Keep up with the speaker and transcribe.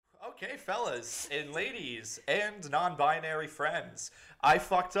Okay, fellas and ladies and non-binary friends, I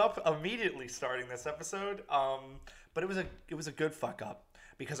fucked up immediately starting this episode, but it was a good fuck up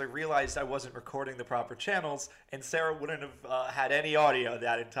because I realized I wasn't recording the proper channels, and Sarah wouldn't have had any audio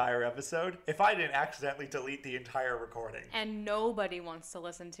that entire episode if I didn't accidentally delete the entire recording. And nobody wants to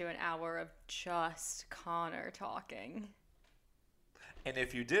listen to an hour of just Connor talking. And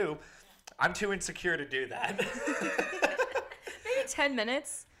if you do, I'm too insecure to do that. Maybe 10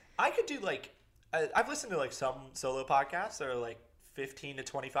 minutes. I could do I've listened to like some solo podcasts that are like 15 to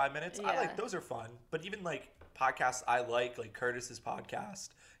 25 minutes. I like those are fun. But even like podcasts I like Curtis's podcast,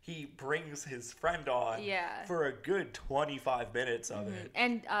 he brings his friend on for a good 25 minutes of it.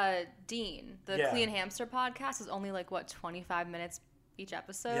 And Dean, the Clean Hamster podcast, is only like, what, 25 minutes each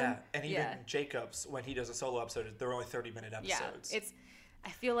episode? Yeah, and even Jacobs, when he does a solo episode, they're only 30-minute episodes. Yeah, I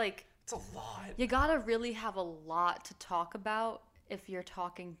feel like it's a lot. You gotta really have a lot to talk about if you're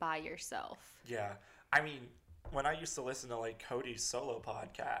talking by yourself. Yeah. I mean, when I used to listen to like Cody's solo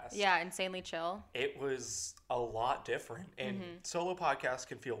podcast. Yeah, Insanely Chill. It was a lot different. And solo podcasts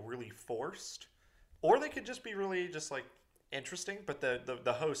can feel really forced. Or they could just be really just like interesting, but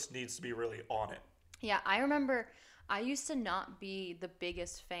the host needs to be really on it. Yeah, I remember I used to not be the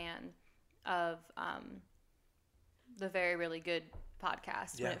biggest fan of the Very Really Good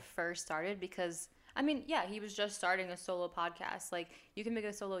podcast when it first started because I mean, yeah, he was just starting a solo podcast. Like, you can make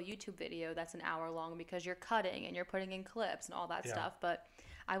a solo YouTube video that's an hour long because you're cutting and you're putting in clips and all that stuff. But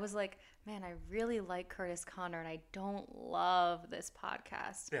I was like, man, I really like Curtis Connor and I don't love this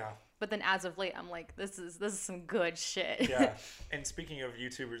podcast. Yeah. But then as of late, I'm like, this is some good shit. Yeah. And speaking of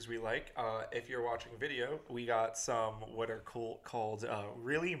YouTubers we like, if you're watching video, we got some what are called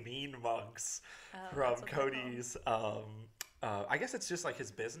really mean mugs from Cody's I guess it's just like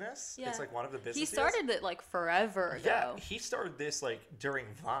his business. Yeah. It's like one of the businesses. He started it like forever ago. Yeah, he started this like during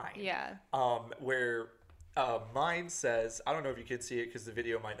Vine. Yeah. Where mine says, I don't know if you can see it because the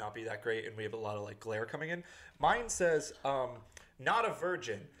video might not be that great and we have a lot of like glare coming in. Mine says, not a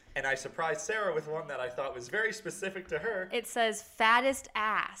virgin. And I surprised Sarah with one that I thought was very specific to her. It says fattest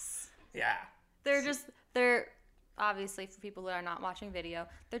ass. Yeah. They're obviously for people that are not watching video,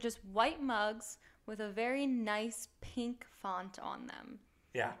 they're just white mugs with a very nice pink font on them.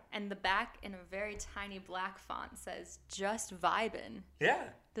 Yeah. And the back in a very tiny black font says just vibin'. Yeah.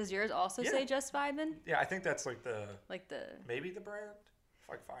 Does yours also say just vibin'? Yeah, I think that's like the maybe the brand. If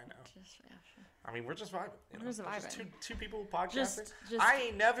I can find out. Sure. I mean, we're just vibing. We're just vibing. Just two people podcasting. Just, I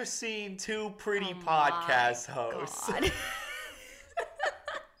ain't never seen two pretty podcast hosts.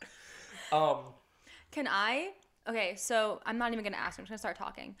 Can I? Okay, so I'm not even going to ask. I'm just going to start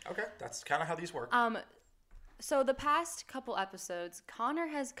talking. Okay, that's kind of how these work. So the past couple episodes, Connor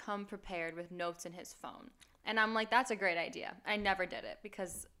has come prepared with notes in his phone. And I'm like, that's a great idea. I never did it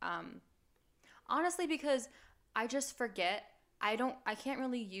because, honestly, because I just forget. I can't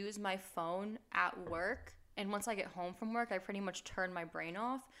really use my phone at work. And once I get home from work, I pretty much turn my brain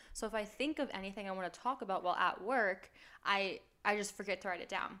off. So if I think of anything I want to talk about while at work, I just forget to write it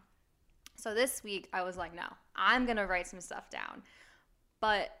down. So this week, I was like, no, I'm going to write some stuff down.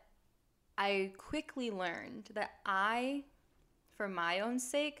 But I quickly learned that I, for my own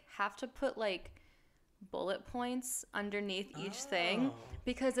sake, have to put, like, bullet points underneath each thing.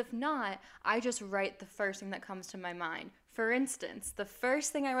 Because if not, I just write the first thing that comes to my mind. For instance, the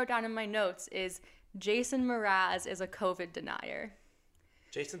first thing I wrote down in my notes is Jason Mraz is a COVID denier.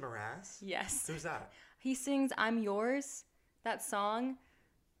 Jason Mraz? Yes. Who's that? He sings I'm Yours, that song.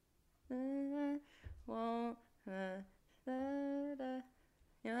 You know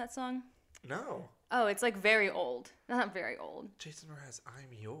that song? No. Oh, it's like very old. Not very old. Jason Mraz,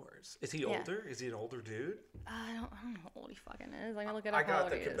 I'm Yours. Is he older? Is he an older dude? I don't know how old he fucking is. I'm gonna look it up.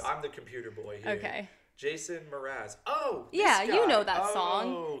 I'm the computer boy here. Okay. Jason Mraz. Oh, yeah, this guy. You know that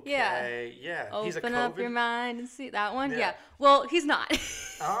song. Okay. Yeah. He's a Open COVID... up your mind and see that one. Yeah. Well, he's not.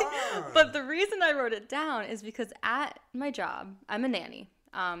 But the reason I wrote it down is because at my job, I'm a nanny.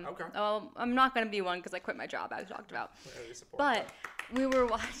 Okay. Well, I'm not going to be one because I quit my job, as we talked about. But we were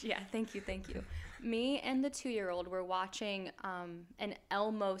watching, thank you. Me and the 2-year-old were watching an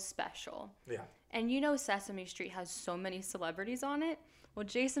Elmo special. Yeah. And you know Sesame Street has so many celebrities on it. Well,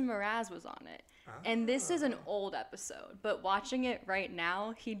 Jason Mraz was on it. And this is an old episode, but watching it right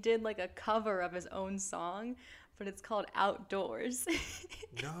now, he did like a cover of his own song, but it's called Outdoors.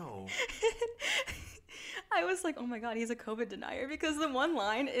 No. I was like, oh my God, he's a COVID denier because the one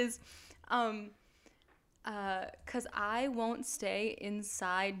line is, 'cause I won't stay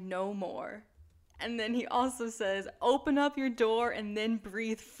inside no more. And then he also says, open up your door and then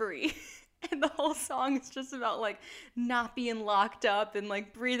breathe free. And the whole song is just about like not being locked up and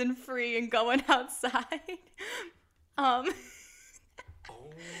like breathing free and going outside. Um, Oh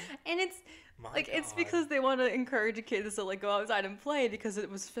and it's my like it's God. because they want to encourage kids to like go outside and play because it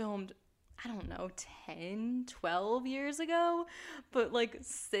was filmed, I don't know, 10, 12 years ago. But like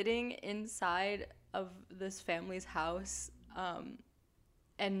sitting inside of this family's house,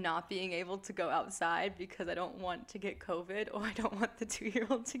 and not being able to go outside because I don't want to get COVID or I don't want the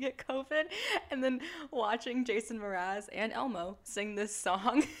 2-year-old to get COVID. And then watching Jason Mraz and Elmo sing this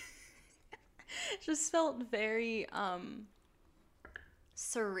song just felt very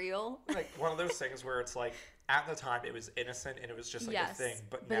surreal. Like one of those things where it's like at the time it was innocent and it was just like a thing,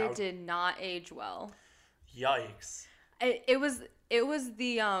 but now it did not age well. yikes. It was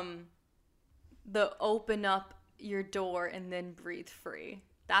the open up your door and then breathe free.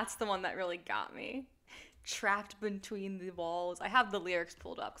 That's the one that really got me. Trapped between the walls. I have the lyrics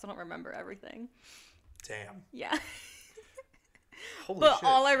pulled up because I don't remember everything. Damn. Yeah. Holy But shit.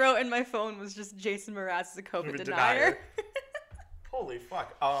 all I wrote in my phone was just Jason Mraz as a COVID denier. Holy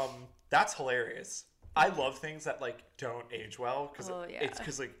fuck. That's hilarious. I love things that like don't age well because Oh, yeah. it's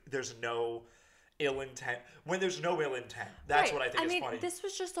because like there's no ill intent. When there's no ill intent, that's Right. what I think is mean, funny. this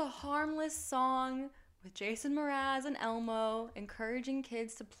was just a harmless song with Jason Mraz and Elmo encouraging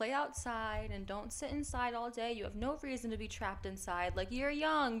kids to play outside and don't sit inside all day. You have no reason to be trapped inside. Like, you're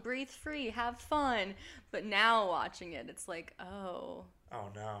young, breathe free, have fun. But now watching it, it's like, oh, Oh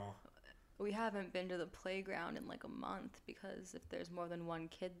no. we haven't been to the playground in like a month because if there's more than one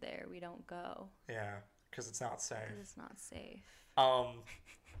kid there, we don't go Yeah, because it's not safe. because it's not safe.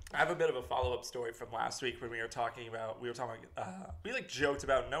 I have a bit of a follow-up story from last week when we like joked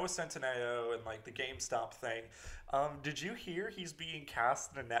about Noah Centineo and like the GameStop thing. Did you hear he's being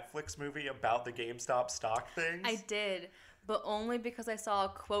cast in a Netflix movie about the GameStop stock things? I did, but only because I saw a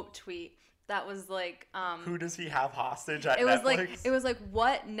quote tweet that was like, Who does he have hostage at it was Netflix? it was like,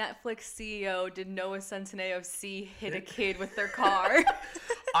 what Netflix CEO did Noah Centineo see hit a kid with their car?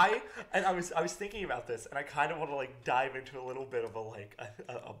 I was thinking about this, and I kind of want to like dive into a little bit of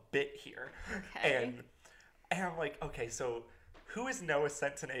a bit here, Okay. and I'm like, okay, so who is Noah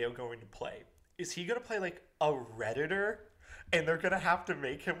Centineo going to play? Is he gonna play like a Redditor, and they're gonna have to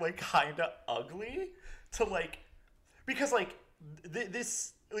make him like kind of ugly to like, because like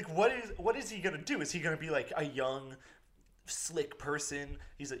this like what is he gonna do? Is he gonna be like a young slick person?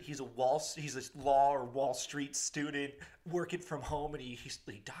 He's a law or Wall Street student working from home, and he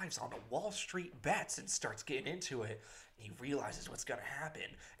dives onto Wall Street bets and starts getting into it. And he realizes what's gonna happen,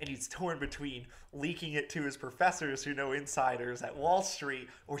 and he's torn between leaking it to his professors who know insiders at Wall Street,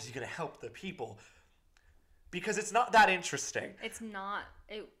 or is he gonna help the people? Because it's not that interesting. It's not.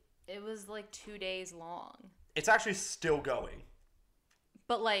 It was like 2 days long. It's actually still going.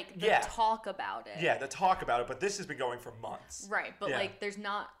 But like the Yeah. talk about it. Yeah, the talk about it, but this has been going for months. Right, but Yeah. like there's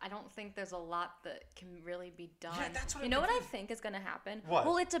not, I don't think there's a lot that can really be done. Yeah, that's what you I'm know what I confused. think is going to happen? What?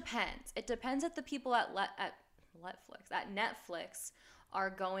 Well, it depends. It depends if the people at Netflix are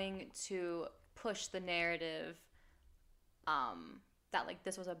going to push the narrative that like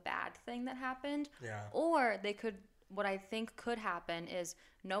this was a bad thing that happened. Yeah. Or they could, what I think could happen is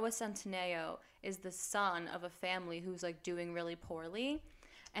Noah Centineo is the son of a family who's like doing really poorly.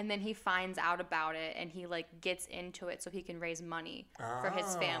 And then he finds out about it and he like gets into it so he can raise money for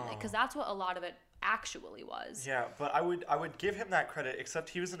his family. Because that's what a lot of it actually was. Yeah, but I would give him that credit, except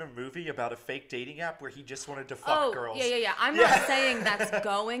he was in a movie about a fake dating app where he just wanted to fuck girls. Yeah. I'm not saying that's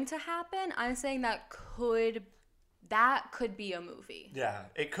going to happen. I'm saying that could be a movie. Yeah,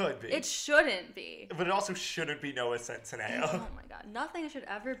 it could be. It shouldn't be. But it also shouldn't be Noah Centineo. Oh my god. Nothing should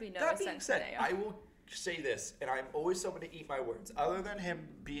ever be Noah That being said, Centineo. I will say this, and I'm always someone to eat my words. Other than him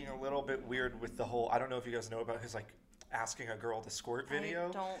being a little bit weird with the whole, I don't know if you guys know about his like asking a girl to squirt video.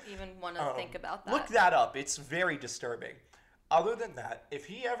 I don't even want to think about that. Look that up. It's very disturbing. Other than that, if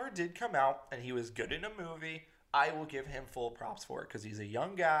he ever did come out and he was good in a movie, I will give him full props for it because he's a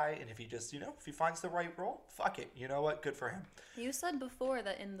young guy, and if he just, if he finds the right role, fuck it. You know what? Good for him. You said before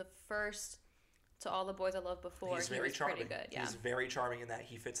that in the first To All the Boys I Loved Before, He's he very was charming. pretty good. Yeah. He's very charming in that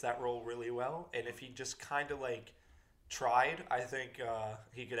he fits that role really well, and if he just kind of like tried, I think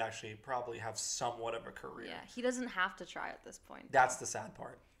he could actually probably have somewhat of a career. Yeah, he doesn't have to try at this point. That's the sad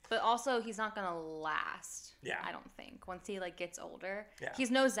part. But also, he's not gonna last. Yeah. I don't think once he like gets older. Yeah. He's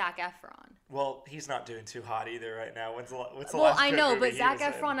no Zac Efron. Well, he's not doing too hot either right now. What's the Well, last I good know, movie but he Zac was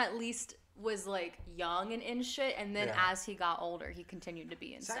in? Efron at least was like young and in shit, and then Yeah. as he got older, he continued to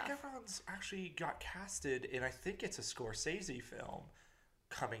be in Zac stuff. Efron's actually got casted in, I think it's a Scorsese film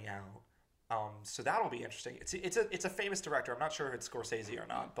coming out. So that'll be interesting. It's a famous director. I'm not sure if it's Scorsese or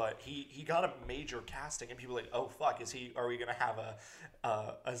not, but he got a major casting, and people are like, oh fuck, are we gonna have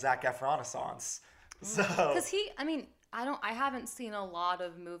a Zac Efron renaissance? So because I haven't seen a lot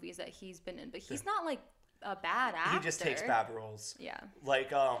of movies that he's been in, but he's not like a bad actor. he just takes bad roles. Yeah. Like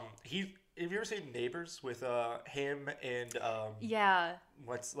have you ever seen Neighbors with him and Yeah.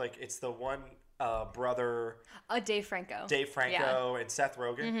 it's the one brother Dave Franco. And Seth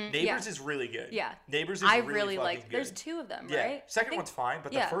Rogen. Neighbors is really good. Yeah. Neighbors is really fucking good. There's two of them, Yeah. right? Second one's fine,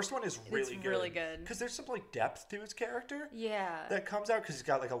 but the first one is really good. really good. Because there's some like depth to his character. Yeah. That comes out because he's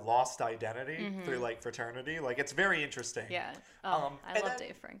got like a lost identity through like fraternity. Like it's very interesting. Yeah. I and love then-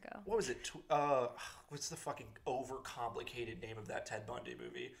 Dave Franco. What was it? What's the fucking overcomplicated name of that Ted Bundy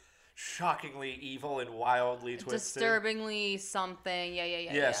movie? Shockingly evil and wildly twisted. Disturbingly something.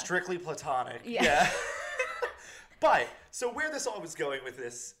 Yeah. Strictly platonic. Yeah. Yeah. But so where this all was going with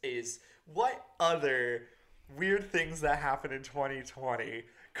this is what other weird things that happened in 2020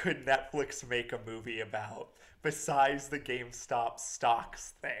 could Netflix make a movie about besides the GameStop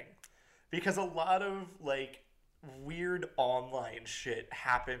stocks thing? Because a lot of like weird online shit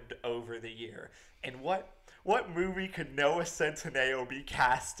happened over the year. And what movie could Noah Centineo be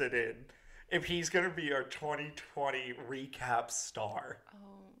casted in if he's going to be our 2020 recap star?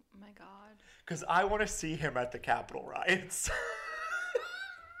 Oh my god. Because I want to see him at the Capitol riots.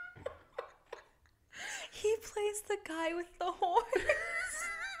 He plays the guy with the horns.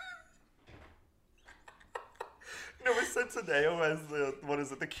 Noah Centineo as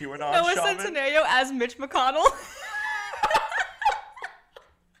the QAnon Noah shaman? Centineo as Mitch McConnell.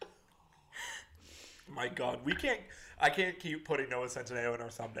 My God, I can't keep putting Noah Centineo in our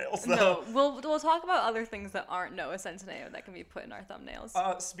thumbnails. No, we'll talk about other things that aren't Noah Centineo that can be put in our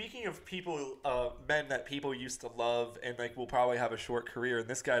thumbnails. Speaking of people, men that people used to love and like will probably have a short career, and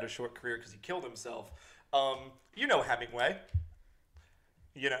this guy had a short career because he killed himself. You know Hemingway.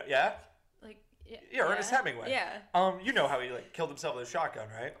 You know, yeah. Yeah, Ernest Hemingway. Yeah. You know how he like killed himself with a shotgun,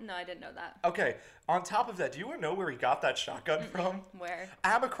 right? No, I didn't know that. Okay. On top of that, do you want to know where he got that shotgun from? Where?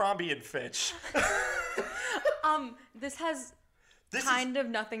 Abercrombie and Fitch. This has This kind of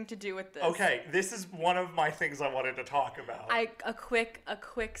nothing to do with this. Okay, this is one of my things I wanted to talk about. A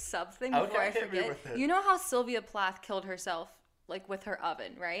quick sub thing before I hit me forget. with it. You know how Sylvia Plath killed herself like with her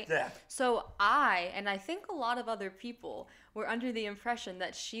oven, right? Yeah. So I think a lot of other people were under the impression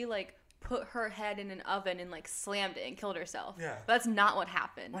that she like put her head in an oven and like slammed it and killed herself. Yeah. But that's not what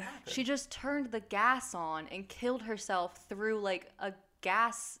happened. What happened? She just turned the gas on and killed herself through like a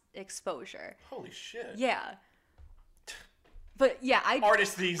gas exposure. Holy shit. Yeah. But yeah,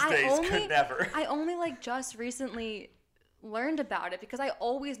 Artists these days could never. I only like just recently learned about it because I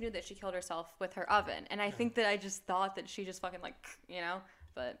always knew that she killed herself with her oven, and I think that I just thought that she just fucking like, you know.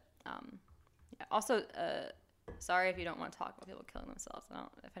 But yeah. Also, sorry if you don't want to talk about people killing themselves. I don't.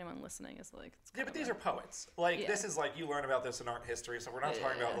 If anyone listening is like, it's Yeah, but these kinda- are poets. Like, Yeah. this is like, you learn about this in art history, so we're not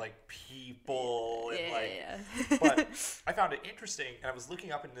talking about like people and Yeah, like. yeah. But I found it interesting, and I was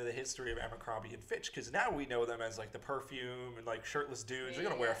looking up into the history of Abercrombie and Fitch because now we know them as like the perfume and like shirtless dudes. They're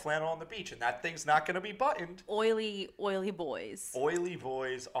gonna wear a Yeah. flannel on the beach, and that thing's not gonna be buttoned. oily boys. Oily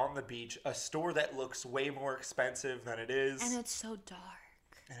boys on the beach, a store that looks way more expensive than it is, And it's so dark.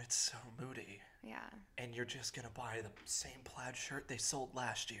 and it's so moody. Yeah. And you're just gonna buy the same plaid shirt they sold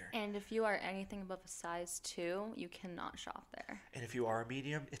last year. And if you are anything above a size 2, you cannot shop there. And if you are a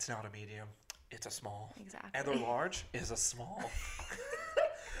medium, it's not a medium. It's a small. Exactly. And the large is a small.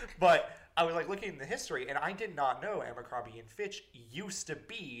 But I was like looking in the history, and I did not know Abercrombie and Fitch used to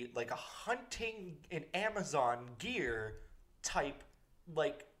be like a hunting and Amazon gear type,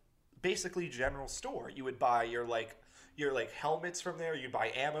 like basically general store. You would buy your helmets from there, you'd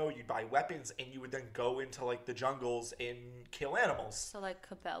buy ammo, you'd buy weapons, and you would then go into like the jungles and kill animals. So like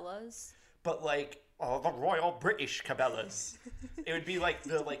Cabela's. But like the Royal British Cabela's, it would be like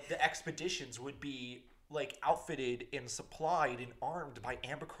the expeditions would be like outfitted and supplied and armed by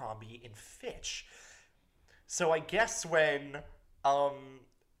Abercrombie and Fitch. So I guess when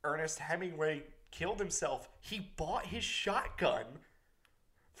Ernest Hemingway killed himself, he bought his shotgun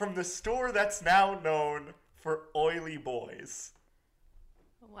from the store that's now known for Oily Boys.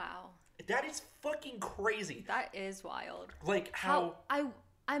 Wow. That is fucking crazy. That is wild. Like how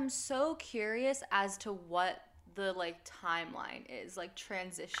I'm so curious as to what the like timeline is, like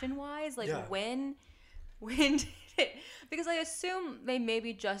transition wise, like Yeah. when did it, because I assume they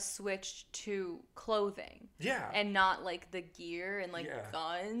maybe just switched to clothing yeah. and not like the gear and like Yeah.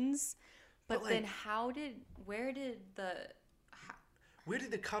 guns. But But, then like- where did the Where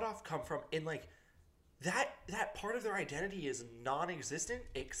did the cutoff come from? And like that part of their identity is non-existent,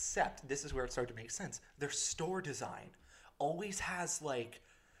 except this is where it started to make sense. Their store design always has like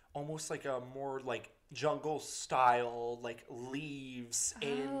almost like a more like jungle style like leaves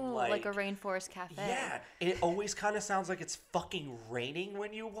and like a rainforest cafe. Yeah, it always kind of sounds like it's fucking raining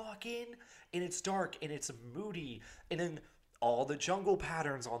when you walk in, and it's dark and it's moody, and then all the jungle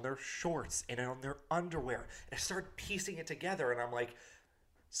patterns on their shorts and on their underwear. And I started piecing it together, and I'm like,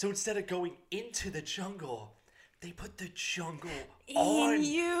 so instead of going into the jungle, they put the jungle on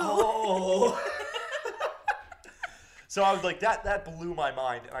you. Oh. So I was like, that blew my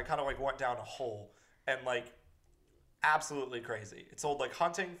mind, and I kind of like went down a hole, and like, absolutely crazy. It sold like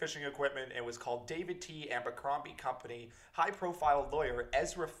hunting, fishing equipment. It was called David T. Abercrombie Company. High-profile lawyer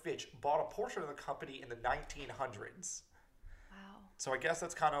Ezra Fitch bought a portion of the company in the 1900s. Wow. So I guess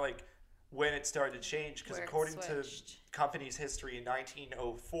that's kind of like when it started to change, because according to company's history, in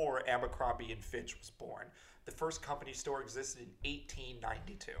 1904, Abercrombie and Fitch was born. The first company store existed in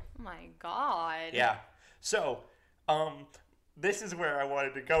 1892. Oh my God. Yeah. So, this is where I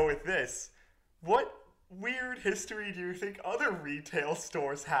wanted to go with this. What weird history do you think other retail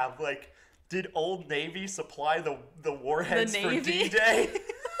stores have? Like, did Old Navy supply the warheads for D-Day?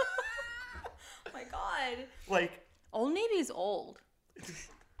 Oh my God. Like, Old Navy's old.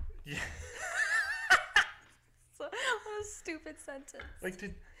 yeah. What a stupid sentence. Like,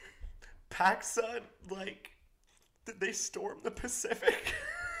 did PacSun, like, did they storm the Pacific?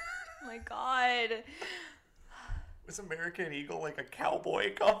 Oh my God. Was American Eagle like a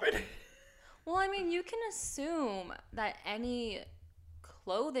cowboy company? Well, I mean, you can assume that any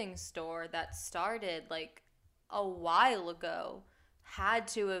clothing store that started like a while ago had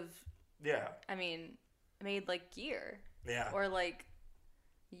to have, Yeah. I mean, made like gear. Yeah. Or like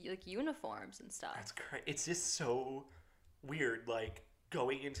uniforms and stuff. That's crazy. It's just so weird, like,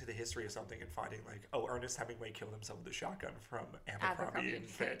 going into the history of something and finding, like, oh, Ernest Hemingway killed himself with a shotgun from Abercrombie and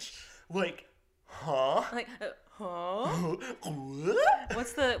Fitch. Like, huh? Like, huh?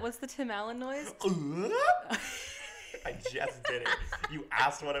 What's the Tim Allen noise? I just did it. You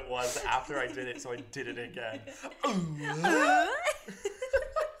asked what it was after I did it, so I did it again.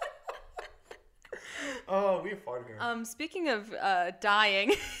 Oh, we have fun here. Speaking of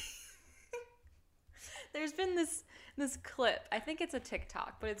dying, there's been this clip. I think it's a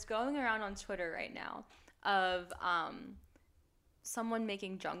TikTok, but it's going around on Twitter right now of someone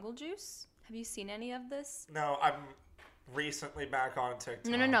making jungle juice. Have you seen any of this? No, I'm recently back on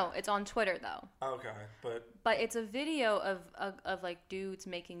TikTok. No. It's on Twitter though. Okay, but it's a video of like dudes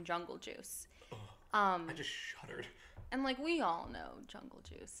making jungle juice. I just shuddered. And like we all know, jungle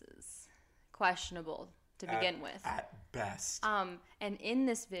juice is questionable to begin with. At best. And in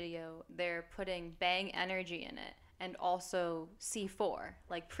this video, they're putting Bang Energy in it and also C4,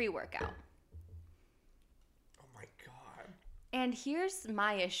 like pre-workout. Oh my God. And here's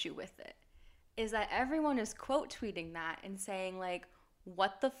my issue with it, is that everyone is quote tweeting that and saying like,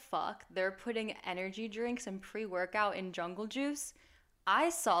 what the fuck? They're putting energy drinks and pre-workout in jungle juice? I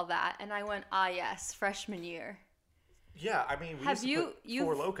saw that and I went, ah yes, freshman year. Yeah, I mean, we used to put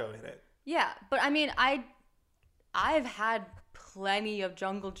Four Loko in it. Yeah, but I mean, I've had plenty of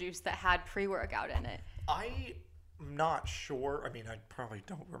jungle juice that had pre-workout in it. I'm not sure. I mean, I probably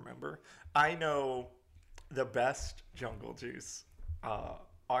don't remember. I know the best jungle juice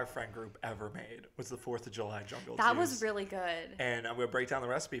our friend group ever made was the 4th of July jungle juice. That was really good. And I'm going to break down the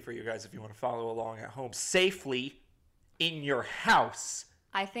recipe for you guys if you want to follow along at home safely in your house.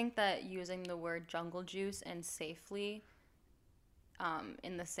 I think that using the word jungle juice and safely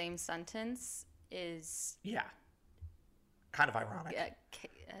in the same sentence is... Yeah. Kind of ironic.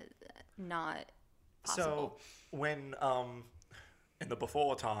 Not possible. So, when, in the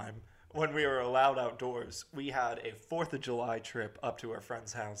before time, when we were allowed outdoors, we had a 4th of July trip up to our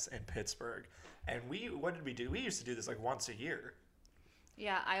friend's house in Pittsburgh. And what did we do? We used to do this like once a year.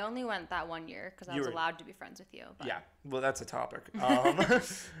 Yeah, I only went that one year because I was allowed to be friends with you. But. Yeah, well, that's a topic.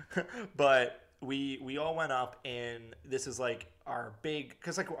 But we all went up, and this is like our big,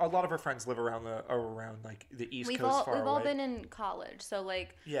 because like a lot of our friends live around like the East Coast. We've all been in college, so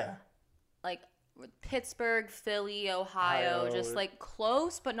like like Pittsburgh, Philly, Ohio, just like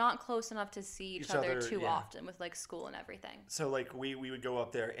close, but not close enough to see each other too often with like school and everything. So like we would go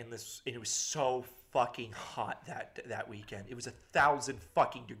up there, and it was so fucking hot that weekend. It was 1,000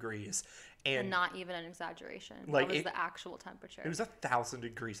 fucking degrees. And not even an exaggeration. Like that was the actual temperature. It was 1,000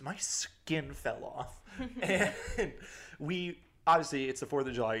 degrees. My skin fell off. And obviously, it's the 4th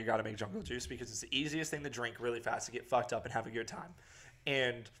of July. You got to make jungle juice because it's the easiest thing to drink really fast to get fucked up and have a good time.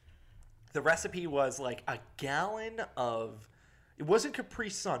 And the recipe was like a gallon of, it wasn't Capri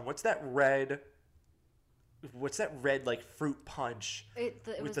Sun. What's that red what's that red like fruit punch? It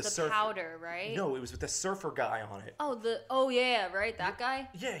with was the surf- powder, right? No, it was with the surfer guy on it. Oh yeah, right, that guy.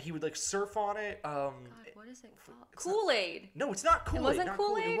 Yeah, he would like surf on it. God, what is it called? Kool-Aid. No, it's not Kool-Aid. wasn't not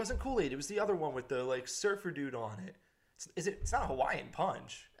Kool-Aid? It wasn't Kool-Aid. It was the other one with the like surfer dude on it. It's not a Hawaiian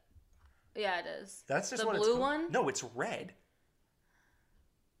punch. Yeah, it is. That's just the what it's blue called. one. No, it's red.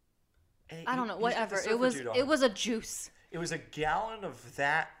 And I don't know. he's got the Whatever. surfer dude on It was a juice. It was a gallon of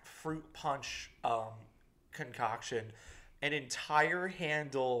that fruit punch concoction, an entire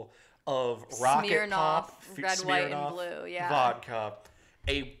handle of Rocket Smirnoff, Pop, red, white, and Smirnoff blue, yeah. vodka,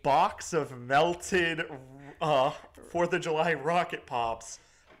 a box of melted 4th of July Rocket Pops,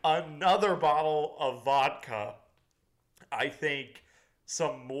 another bottle of vodka, I think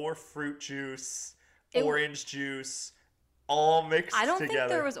some more fruit juice, orange juice, all mixed together. I don't think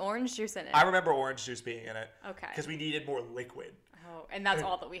there was orange juice in it. I remember orange juice being in it. Okay. Because we needed more liquid. Oh, and that's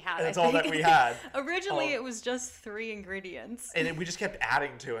all that we had. And that's all that we had. Originally, it was just 3 ingredients. And then we just kept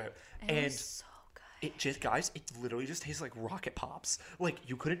adding to it. And it was so good. it just, guys, it literally just tastes like Rocket Pops. Like,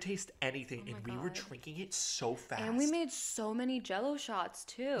 you couldn't taste anything, and we were drinking it so fast. And we made so many Jello shots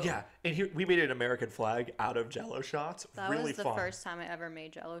too. Yeah, and here we made an American flag out of Jello shots. That really was the fun. first time I ever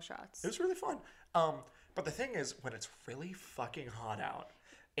made Jello shots. It was really fun. But the thing is, when it's really fucking hot out,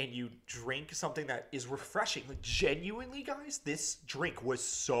 and you drink something that is refreshing, like genuinely, guys, this drink was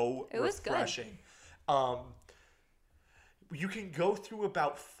so refreshing. You can go through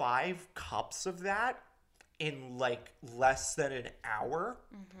about 5 cups of that in like less than an hour,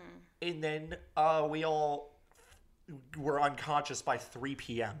 and then we all were unconscious by 3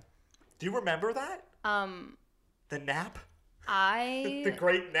 p.m. Do you remember that? The nap? The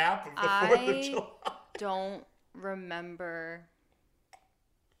great nap of the 4th of July. Don't remember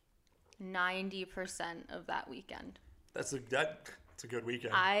 90% of that weekend. That's a good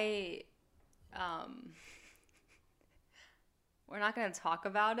weekend. We're not going to talk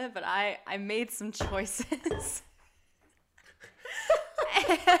about it, but I made some choices.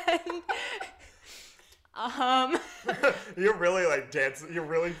 And, You're really like dancing. You're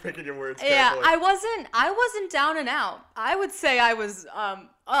really picking your words carefully. yeah, I wasn't down and out. I would say I was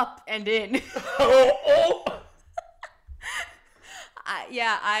up and in.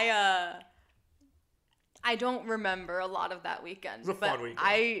 I don't remember a lot of that weekend. It was a fun weekend.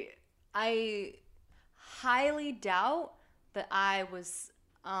 I highly doubt that I was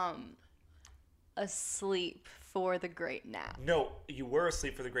asleep for the great nap. No, you were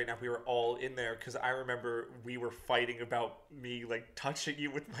asleep for the great nap. We were all in there because I remember we were fighting about me like touching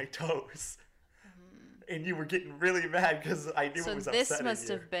you with my toes. And you were getting really mad because I knew it was upsetting you. So this must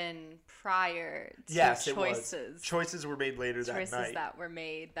have been prior to choices. It was. Choices were made later that night. Choices that were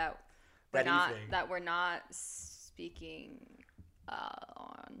made that we're not speaking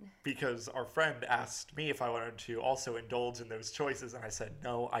on. Because our friend asked me if I wanted to also indulge in those choices, and I said,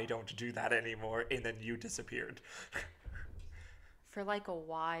 no, I don't do that anymore, and then you disappeared. For like a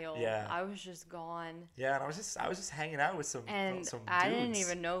while. Yeah. I was just gone. Yeah, and I was just hanging out with some dudes. I didn't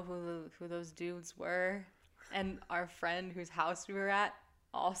even know who those dudes were. And our friend whose house we were at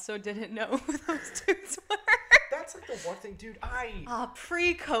also didn't know who those dudes were. That's like the one thing, dude.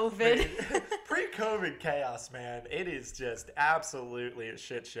 Pre-COVID. Pre-COVID chaos, man. It is just absolutely a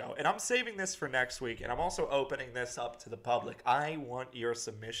shit show. And I'm saving this for next week, and I'm also opening this up to the public. I want your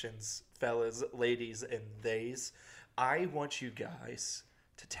submissions, fellas, ladies, and theys. I want you guys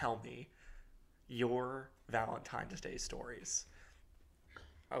to tell me your Valentine's Day stories.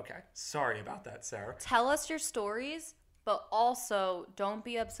 Okay, sorry about that, Sarah. Tell us your stories, but also don't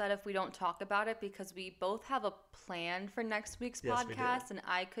be upset if we don't talk about it because we both have a plan for next week's podcast, and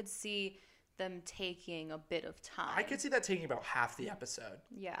I could see them taking a bit of time. I could see that taking about half the episode.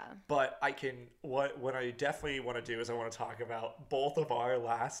 Yeah. But what I definitely want to do is I want to talk about both of our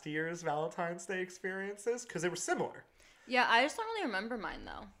last year's Valentine's Day experiences because they were similar. Yeah, I just don't really remember mine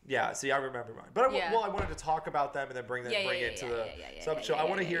though. Yeah, see, I remember mine. But I wanted to talk about them and then bring it to the sub show. I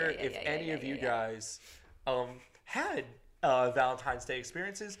want to hear if any of you guys had Valentine's Day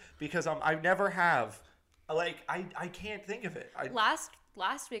experiences because I never have. Like, I can't think of it.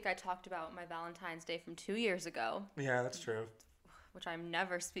 Last week I talked about my Valentine's Day from 2 years ago. Yeah, that's true. Which I'm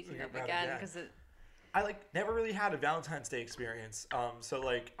never speaking of again because I never really had a Valentine's Day experience.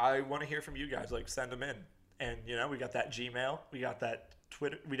 So I want to hear from you guys. Send them in. And we got that Gmail, we got that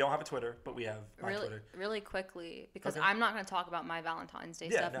Twitter. We don't have a Twitter, but we have my Twitter. Really quickly because I'm not going to talk about my Valentine's Day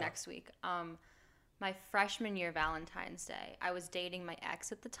stuff next week. My freshman year Valentine's Day, I was dating my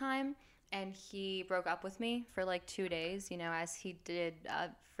ex at the time. And he broke up with me for 2 days, as he did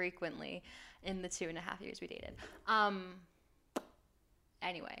frequently in the 2.5 years we dated.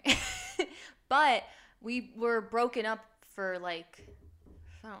 Anyway, but we were broken up for like,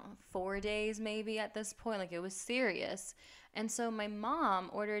 I don't know, 4 days maybe at this point. Like, it was serious. And so my mom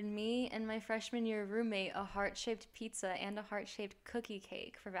ordered me and my freshman year roommate a heart-shaped pizza and a heart-shaped cookie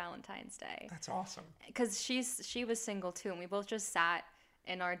cake for Valentine's Day. That's awesome. Because she was single too, and we both just sat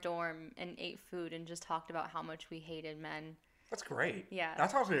in our dorm and ate food and just talked about how much we hated men. That's great. Yeah.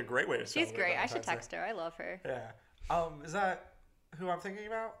 That's actually a great way to celebrate She's great. I should Valentine's Day. text her. I love her. Yeah. Is that who I'm thinking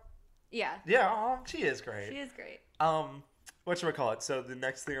about? Yeah. Yeah, she is great. She is great. Whatchamacallit? So the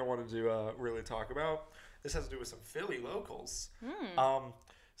next thing I wanted to really talk about, this has to do with some Philly locals.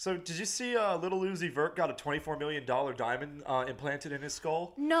 So did you see Little Uzi Vert got a $24 million diamond implanted in his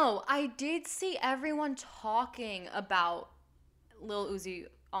skull? No, I did see everyone talking about Lil Uzi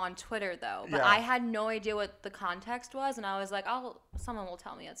on Twitter though, but Yeah. I had no idea what the context was, and I was like, someone will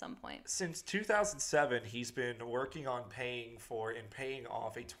tell me at some point. Since 2007, he's been working on paying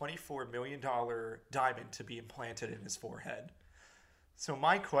off a $24 million diamond to be implanted in his forehead. So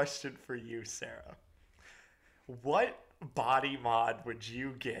my question for you, Sarah, what body mod would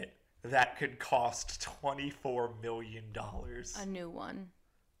you get that could cost $24 million? A new one.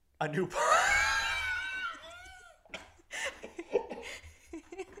 A new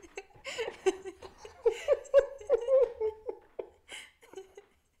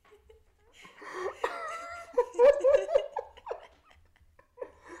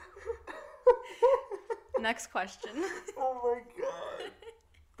Next question. Oh my god.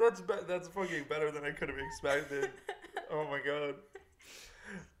 That's fucking better than I could have expected. Oh my god.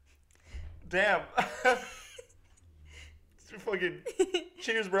 Damn. Fucking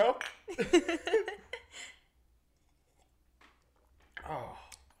cheers, bro. Oh.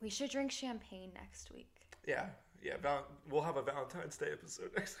 We should drink champagne next week. Yeah. We'll have a Valentine's Day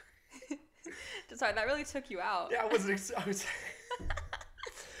episode next week. Sorry, that really took you out. Yeah, I was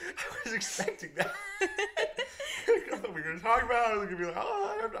expecting that. I thought we were going to talk about it. I was going to be like,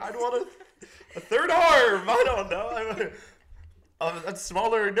 I'd want a third arm. I don't know. A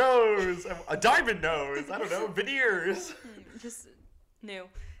smaller nose. A diamond nose. I don't know. Veneers. Just new.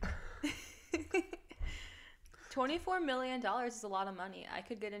 $24 million is a lot of money. I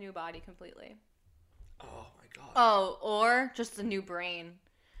could get a new body completely. Oh, my God. Oh, or just a new brain.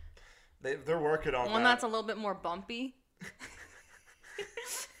 They're working on One that. that's a little bit more bumpy.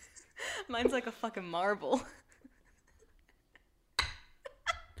 Mine's like a fucking marble.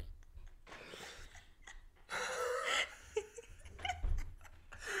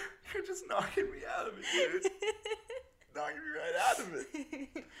 You're just knocking me out of it, dude. Knocking me right out of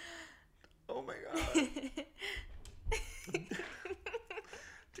it. Oh my god.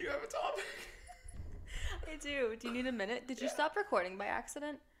 Do you have a topic? I do. Do you need a minute? Did you stop recording by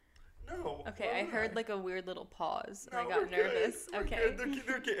accident? No. Okay, why I would heard like a weird little pause and I No, got we're good. nervous. We're Okay. good.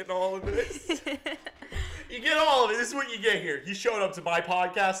 They're getting all of this. You get all of it. This is what you get here. You showed up to my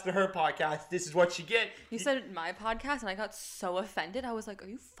podcast and her podcast. This is what you get. You said my podcast and I got so offended. I was like, are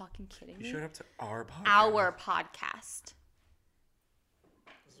you fucking kidding me? You showed up to our podcast. Our podcast.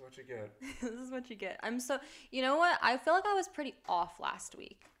 This is what you get. This is what you get. You know what? I feel like I was pretty off last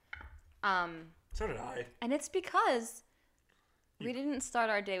week. So did I. And it's because we didn't start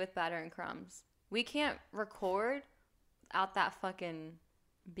our day with batter and crumbs. We can't record out that fucking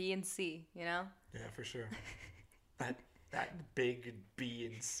B and C, you know? Yeah, for sure. that big B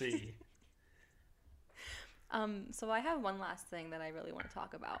and C. So I have one last thing that I really want to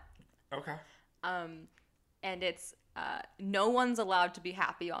talk about. Okay. And it's no one's allowed to be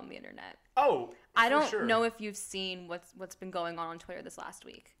happy on the internet. Oh, I for don't sure. know if you've seen what's been going on Twitter this last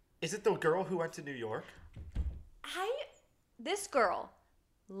week. Is it the girl who went to New York? This girl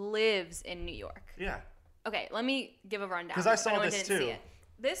lives in New York. Yeah. Okay, let me give a rundown. 'Cause I if saw anyone this didn't too. see it.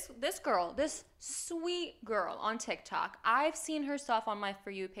 This girl, this sweet girl on TikTok, I've seen her stuff on my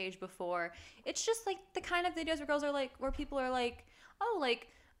For You page before. It's just like the kind of videos where people are like, oh, like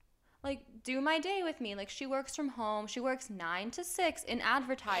do my day with me. Like, she works from home. She works 9 to 6 in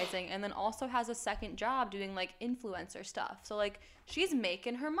advertising and then also has a second job doing like influencer stuff. So like she's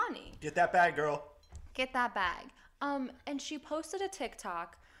making her money. Get that bag, girl. Get that bag. And she posted a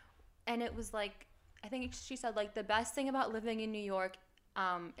TikTok and it was like, I think she said like the best thing about living in New York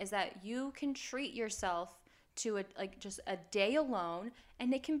is that you can treat yourself to just a day alone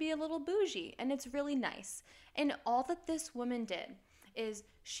and it can be a little bougie and it's really nice. And all that this woman did is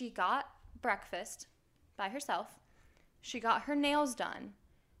she got breakfast by herself. She got her nails done.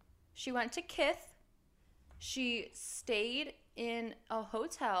 She went to Kith. She stayed in a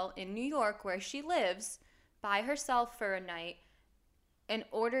hotel in New York where she lives by herself for a night and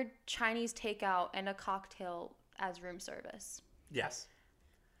ordered Chinese takeout and a cocktail as room service. Yes.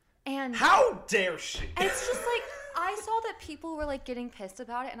 And how dare she? it's just like, I saw that people were like getting pissed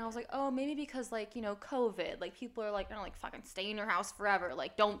about it, and I was like, oh, maybe because like, you know, COVID, like people are like, you know, like fucking stay in your house forever,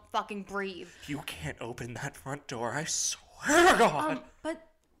 like don't fucking breathe. You can't open that front door, I swear to God. But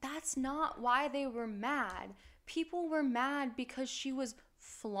that's not why they were mad. People were mad because she was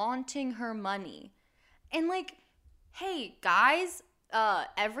flaunting her money. And like, hey guys,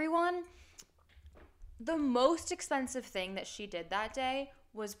 everyone, the most expensive thing that she did that day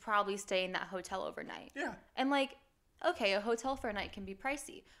was probably stay in that hotel overnight. Yeah. And like, okay, a hotel for a night can be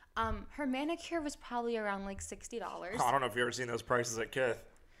pricey. Her manicure was probably around like $60. I don't know if you've ever seen those prices at Kith.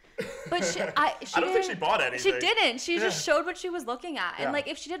 But she I don't think she bought anything. She didn't. She just showed what she was looking at. And like,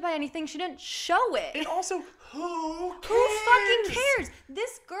 if she did buy anything, she didn't show it. And also, who fucking cares?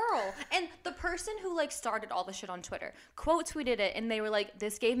 This girl and the person who like started all the shit on Twitter quote tweeted it, and they were like,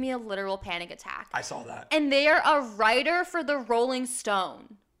 this gave me a literal panic attack. I saw that. And they are a writer for the Rolling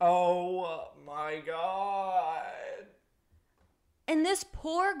Stone. Oh my God. And this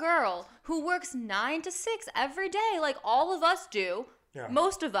poor girl who works 9 to 6 every day, like all of us do,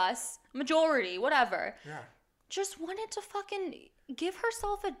 most of us, majority, whatever, just wanted to fucking give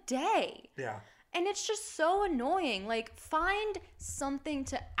herself a day. Yeah. And it's just so annoying. Like, find something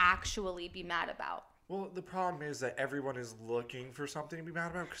to actually be mad about. Well, the problem is that everyone is looking for something to be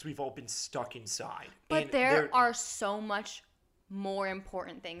mad about because we've all been stuck inside. But and there are so much more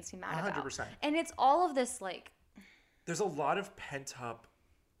important things to be mad 100%. about. And it's all of this, like... There's a lot of pent-up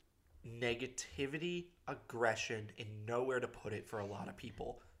negativity, aggression, and nowhere to put it for a lot of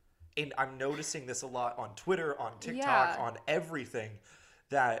people. And I'm noticing this a lot on Twitter, on TikTok, on everything,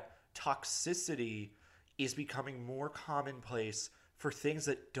 that toxicity is becoming more commonplace for things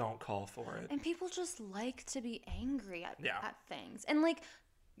that don't call for it. And people just like to be angry at things. And like,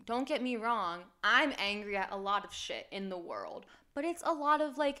 don't get me wrong, I'm angry at a lot of shit in the world, but it's a lot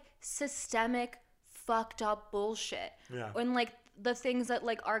of like systemic fucked up bullshit. Yeah. And like the things that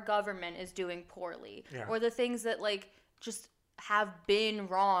like our government is doing poorly, or the things that like just have been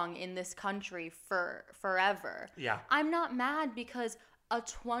wrong in this country for forever. Yeah. I'm not mad because a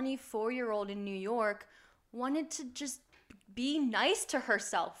 24-year-old in New York wanted to just be nice to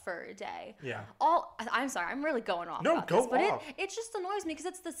herself for a day. Yeah. I'm sorry, I'm really going off. No, about go this, but off. it just annoys me because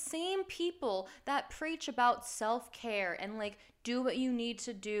it's the same people that preach about self-care and like do what you need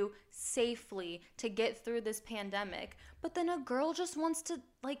to do safely to get through this pandemic. But then a girl just wants to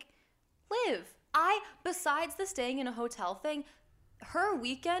like live. Besides the staying in a hotel thing, her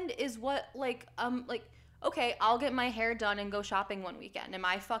weekend is what like okay, I'll get my hair done and go shopping one weekend. Am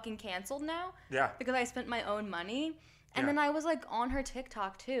I fucking canceled now? Yeah. Because I spent my own money. And then I was like on her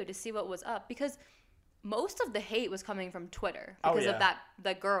TikTok too to see what was up, because most of the hate was coming from Twitter because of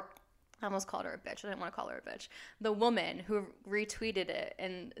that girl. I almost called her a bitch. I didn't want to call her a bitch. The woman who retweeted it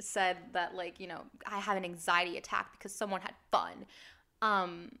and said that, like, you know, I have an anxiety attack because someone had fun.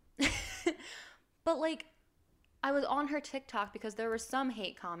 But like, I was on her TikTok because there were some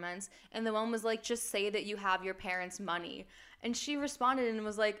hate comments, and the one was like, just say that you have your parents' money. And she responded and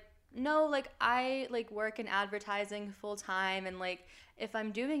was like, no, like, I like work in advertising full time, and like if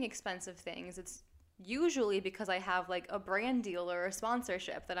I'm doing expensive things, it's usually because I have like a brand deal or a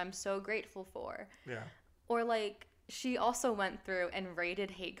sponsorship that I'm so grateful for. Yeah. Or like, she also went through and rated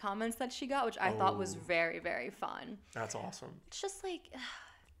hate comments that she got, which I thought was very, very fun. That's awesome. It's just like...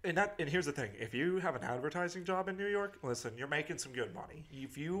 And here's the thing. If you have an advertising job in New York, listen, you're making some good money.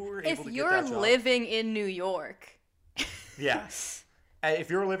 If you were able to get that job... If you're living in New York... Yes. If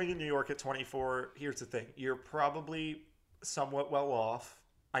you're living in New York at 24, here's the thing. You're probably somewhat well off.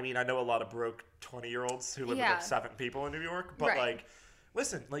 I mean, I know a lot of broke 20-year-olds who live with like 7 people in New York. But like,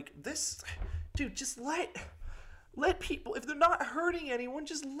 listen, like this... Dude, just let people, if they're not hurting anyone,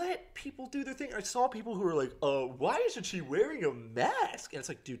 just let people do their thing. I saw people who were like, why isn't she wearing a mask? And it's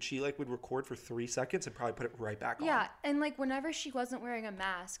like, dude, she like would record for 3 seconds and probably put it right back on. Yeah, and like whenever she wasn't wearing a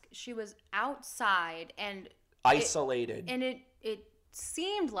mask, she was outside and isolated. And it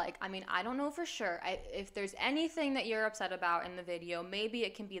seemed like, I mean, I don't know for sure. If there's anything that you're upset about in the video, maybe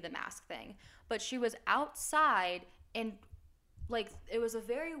it can be the mask thing. But she was outside, and like, it was a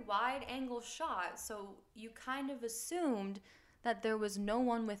very wide angle shot, so you kind of assumed that there was no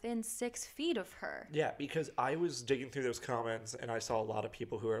one within 6 feet of her. Yeah, because I was digging through those comments, and I saw a lot of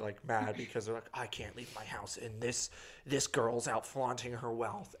people who are like mad because they're like, I can't leave my house, and this girl's out flaunting her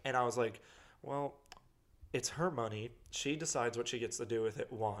wealth. And I was like, well, it's her money. She decides what she gets to do with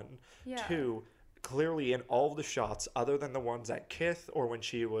it, 1. Yeah. 2, clearly in all of the shots, other than the ones at Kith or when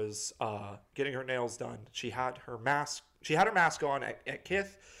she was getting her nails done, she had her mask on at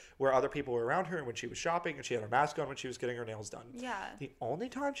Kith. where other people were around her and when she was shopping and she had her mask on when she was getting her nails done. Yeah. The only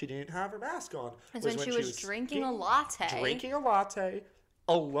time she didn't have her mask on was when she was drinking a latte. Drinking a latte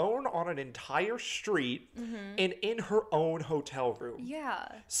alone on an entire street and in her own hotel room. Yeah.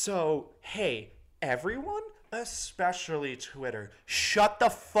 So, hey, everyone, especially Twitter, shut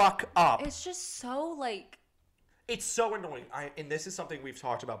the fuck up. It's just so, like... It's so annoying. And this is something we've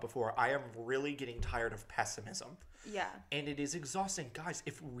talked about before. I am really getting tired of pessimism. Yeah. And it is exhausting. Guys,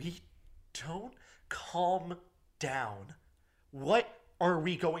 if we don't calm down, what are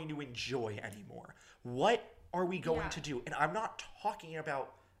we going to enjoy anymore? What are we going to do? And I'm not talking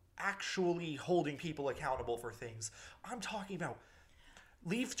about actually holding people accountable for things. I'm talking about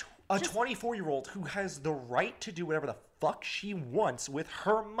leave a 24-year-old who has the right to do whatever the fuck she wants with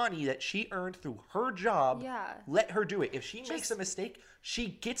her money that she earned through her job. Yeah. Let her do it. If she makes a mistake, she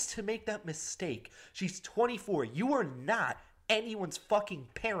gets to make that mistake. She's 24. You are not anyone's fucking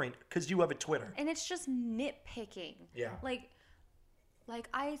parent because you have a Twitter. And it's just nitpicking. Yeah. Like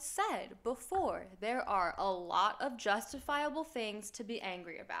I said before, there are a lot of justifiable things to be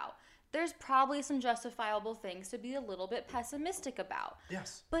angry about. There's probably some justifiable things to be a little bit pessimistic about.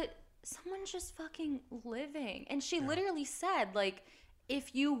 Yes. But someone's just fucking living. And she literally said, like,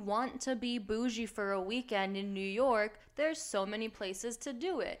 if you want to be bougie for a weekend in New York, there's so many places to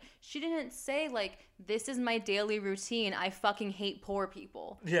do it. She didn't say, like, this is my daily routine. I fucking hate poor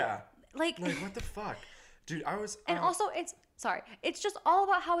people. Yeah. Like what the fuck? Dude, I was... And also, it's just all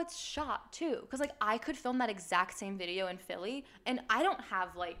about how it's shot, too. Because, like, I could film that exact same video in Philly, and I don't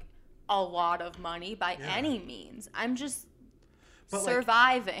have, like, a lot of money by any means. I'm just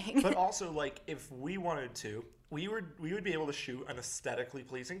surviving. But also, like, if we wanted to, we would be able to shoot an aesthetically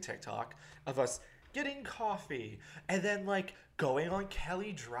pleasing TikTok of us getting coffee and then, like, going on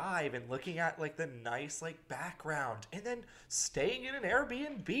Kelly Drive and looking at, like, the nice, like, background and then staying in an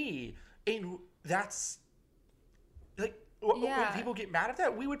Airbnb. And that's, like, when people get mad at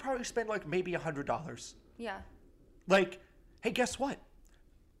that, we would probably spend, like, maybe $100. Yeah. Like, hey, guess what?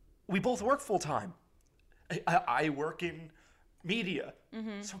 We both work full time. I work in media.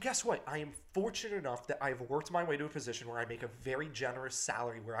 So guess what? I am fortunate enough that I've worked my way to a position where I make a very generous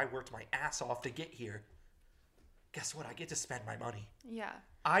salary, where I worked my ass off to get here. Guess what? I get to spend my money. Yeah.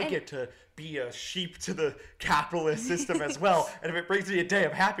 I get to be a sheep to the capitalist system as well. And if it brings me a day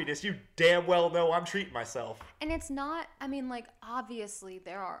of happiness, you damn well know I'm treating myself. And it's not, I mean, like, obviously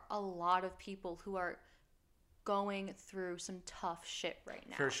there are a lot of people who are going through some tough shit right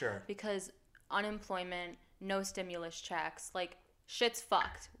now. For sure. Because unemployment, no stimulus checks, like, shit's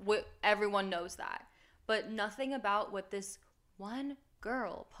fucked. Everyone knows that. But nothing about what this one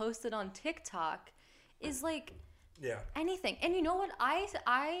girl posted on TikTok is, like, anything. And you know what?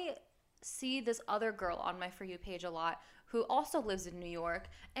 I see this other girl on my For You page a lot who also lives in New York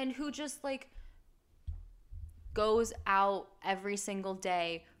and who just, like, goes out every single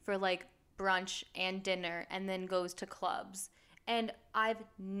day for, like, brunch and dinner and then goes to clubs. And I've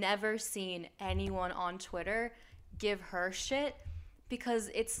never seen anyone on Twitter give her shit because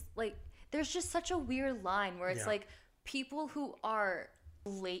it's like there's just such a weird line where it's like people who are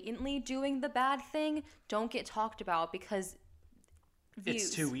blatantly doing the bad thing don't get talked about because views.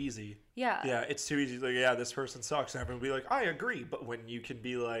 It's too easy. Yeah. Yeah, it's too easy. Like, yeah, this person sucks. And everyone will be like, I agree. But when you can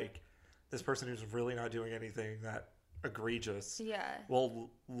be like, this person who's really not doing anything that egregious. Yeah. Well,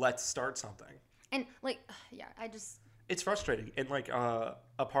 let's start something. And, like, It's frustrating. And, like, a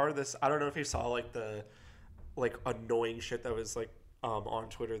part of this, I don't know if you saw, like, the, like, annoying shit that was, like, on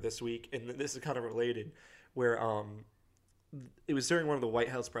Twitter this week. And this is kind of related, where, it was during one of the White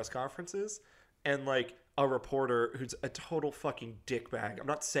House press conferences. And, like, a reporter who's a total fucking dickbag. I'm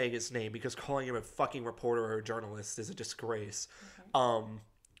not saying his name because calling him a fucking reporter or a journalist is a disgrace.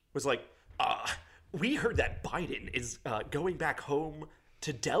 Was like, we heard that Biden is going back home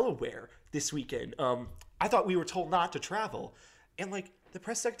to Delaware this weekend. I thought we were told not to travel. And, like, the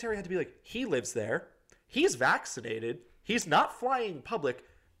press secretary had to be like, he lives there. He's vaccinated. He's not flying public.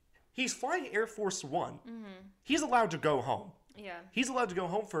 He's flying Air Force One. He's allowed to go home. Yeah. He's allowed to go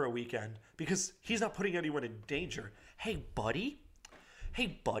home for a weekend because he's not putting anyone in danger. Hey, buddy.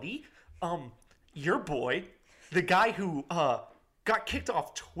 Your boy, the guy who got kicked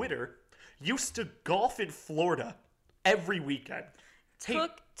off Twitter, used to golf in Florida every weekend.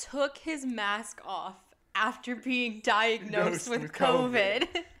 Took his mask off after being diagnosed with COVID.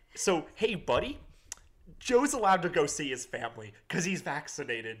 So, hey, buddy, Joe's allowed to go see his family because he's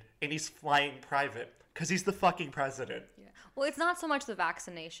vaccinated and he's flying private because he's the fucking president. Yeah. Well, it's not so much the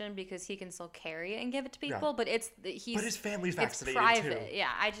vaccination because he can still carry it and give it to people, but it's but his family's vaccinated it's private. too.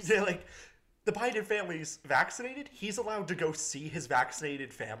 Yeah, They're like, the Biden family's vaccinated. He's allowed to go see his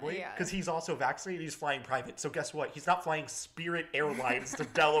vaccinated family because he's also vaccinated. He's flying private. So guess what? He's not flying Spirit Airlines to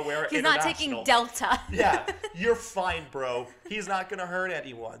Delaware He's not taking Delta. Yeah, you're fine, bro. He's not going to hurt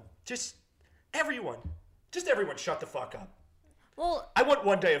anyone. Just everyone shut the fuck up. Well, I want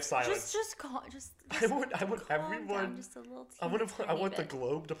one day of silence. I want everyone. Just a little I want the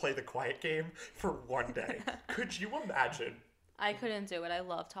globe to play the quiet game for one day. Could you imagine? I couldn't do it. I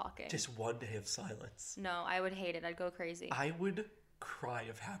love talking. Just one day of silence. No, I would hate it. I'd go crazy. I would cry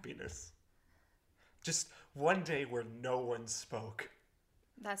of happiness. Just one day where no one spoke.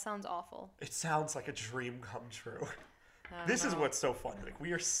 That sounds awful. It sounds like a dream come true. This is what's so funny. Like,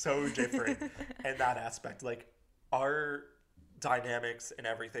 we are so different in that aspect. Like, our dynamics and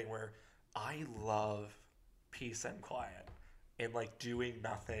everything, where I love peace and quiet and like doing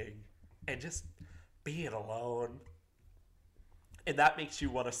nothing and just being alone. And that makes you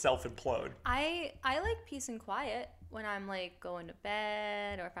want to self-implode. I like peace and quiet when I'm like going to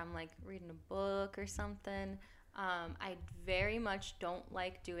bed or if I'm like reading a book or something. I very much don't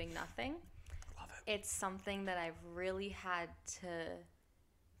like doing nothing. Love it. It's something that I've really had to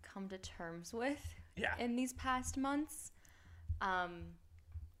come to terms with in these past months.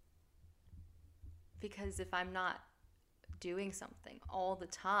 Because if I'm not doing something all the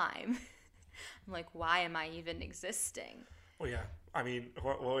time, I'm like, why am I even existing? Well, yeah. I mean,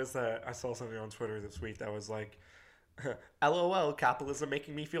 what was that? I saw something on Twitter this week that was like, LOL, capitalism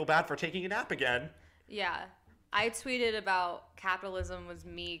making me feel bad for taking a nap again. Yeah. I tweeted about capitalism was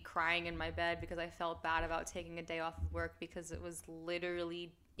me crying in my bed because I felt bad about taking a day off of work because it was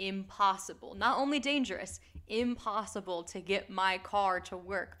literally impossible. Not only dangerous, impossible to get my car to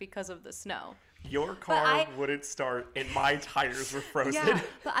work because of the snow. Your car wouldn't start and my tires were frozen. Yeah,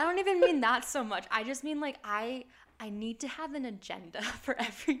 but I don't even mean that so much. I just mean like I need to have an agenda for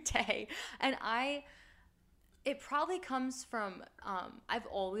every day. And it probably comes from, I've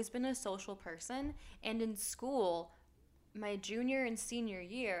always been a social person. And in school, my junior and senior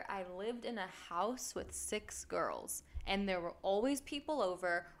year, I lived in a house with 6 girls. And there were always people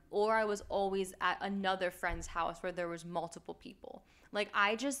over, or I was always at another friend's house where there was multiple people. Like,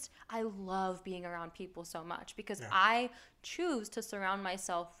 I love being around people so much because I choose to surround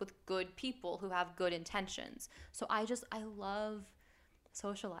myself with good people who have good intentions. So I love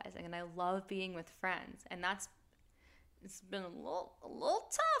socializing and I love being with friends. And it's been a little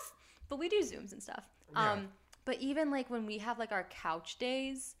tough, but we do Zooms and stuff. Yeah. But even like when we have like our couch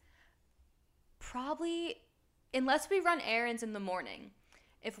days, probably, unless we run errands in the morning,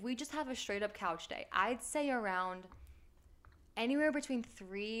 if we just have a straight up couch day, I'd say around anywhere between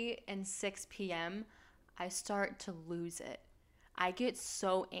 3 and 6 p.m., I start to lose it. I get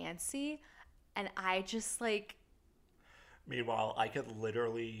so antsy, and I just like... Meanwhile, I could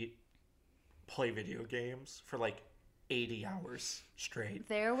literally play video games for like 80 hours straight.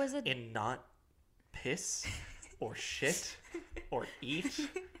 There was and not piss or shit or eat.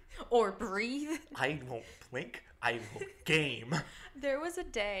 Or breathe. I won't blink. I will game. There was a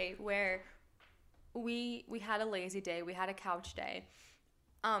day where... We had a lazy day. We had a couch day.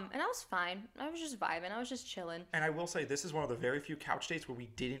 And I was fine. I was just vibing. I was just chilling. And I will say, this is one of the very few couch days where we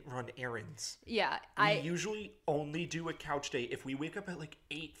didn't run errands. Yeah. We usually only do a couch day if we wake up at like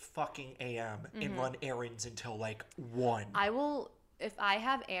 8 fucking a.m. and run errands until like 1. If I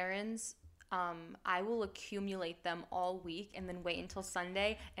have errands, I will accumulate them all week and then wait until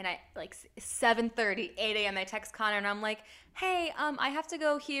Sunday. And I like 7:30, 8 a.m. I text Connor and I'm like, hey, I have to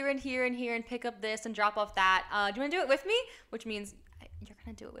go here and here and here and pick up this and drop off that. Do you want to do it with me? Which means you're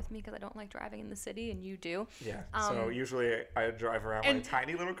going to do it with me because I don't like driving in the city and you do. Yeah. So usually I drive around my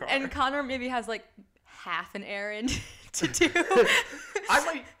tiny little car. And Connor maybe has like half an errand to do. I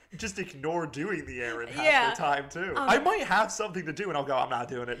might just ignore doing the errand half the time too. I might have something to do and I'll go, I'm not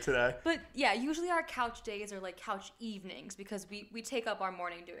doing it today. But yeah, usually our couch days are like couch evenings because we take up our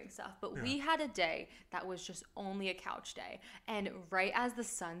morning doing stuff. But we had a day that was just only a couch day. And right as the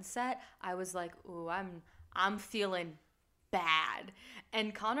sun set, I was like, ooh, I'm feeling bad.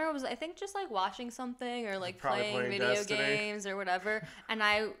 And Connor was, I think, just like watching something or like playing video Destiny. games or whatever. And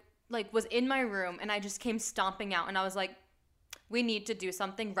I like was in my room and I just came stomping out and I was like, we need to do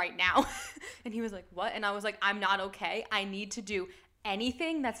something right now. And he was like, what? And I was like, I'm not okay. I need to do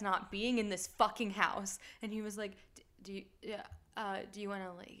anything that's not being in this fucking house. And he was like, do you want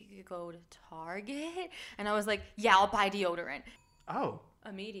to like go to Target? And I was like, yeah, I'll buy deodorant. Oh.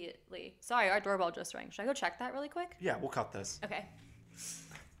 Immediately. Sorry, our doorbell just rang. Should I go check that really quick? Yeah, we'll cut this. Okay.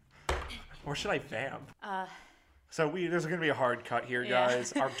 Or should I vamp? So there's going to be a hard cut here,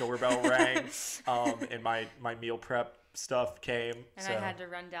 guys. Our doorbell rang, and my meal prep stuff came. And so. I had to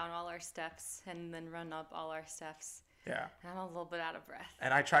run down all our steps and then run up all our steps. Yeah. And I'm a little bit out of breath.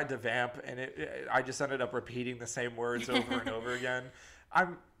 And I tried to vamp, and I just ended up repeating the same words over and over again.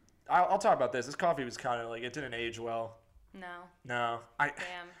 I'll talk about this. This coffee was kind of like, it didn't age well. No.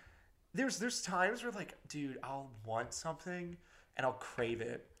 Damn. There's times where, like, dude, I'll want something and I'll crave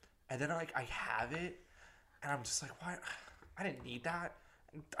it, and then like I have it, and I'm just like, why? I didn't need that.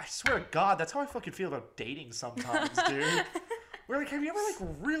 And I swear to God, that's how I fucking feel about dating sometimes, dude. We're like, have you ever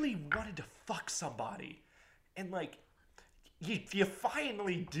like really wanted to fuck somebody, and like you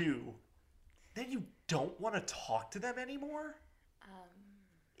finally do, then you don't want to talk to them anymore?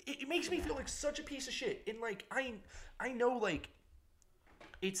 It makes me feel like such a piece of shit. And like I know like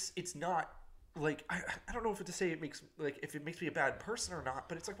it's not like I don't know if to say it makes like if it makes me a bad person or not,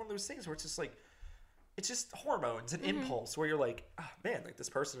 but it's like one of those things where it's just like it's just hormones and impulse where you're like, man, like this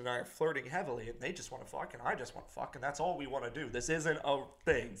person and I are flirting heavily and they just want to fuck and I just want to fuck and that's all we want to do. This isn't a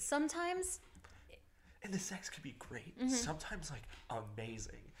thing. Sometimes. And the sex could be great. Sometimes like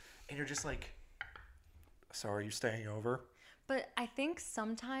amazing. And you're just like, so are you staying over? But I think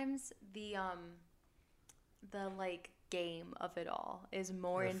sometimes the like game of it all is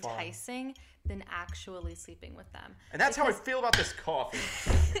more enticing than actually sleeping with them. And that's how I feel about this coffee.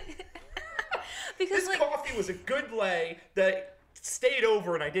 Because this coffee was a good lay that stayed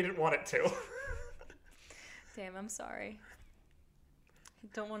over and I didn't want it to. Damn, I'm sorry.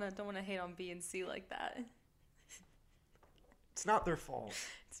 Don't wanna hate on B and C like that. It's not their fault.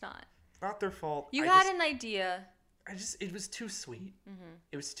 It's not. It's not their fault. You had an idea. It was too sweet.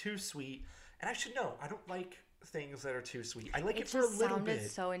 It was too sweet. And I should know, I don't like things that are too sweet. I like it for a little bit. It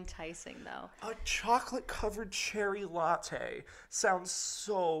sounded so enticing, though. A chocolate-covered cherry latte sounds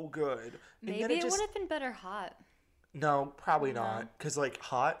so good. Maybe it would have been better hot. No, probably not. Because, like,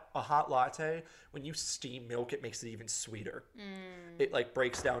 a hot latte, when you steam milk, it makes it even sweeter. It, like,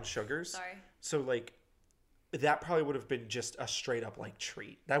 breaks down sugars. Sorry. So, like, that probably would have been just a straight-up, like,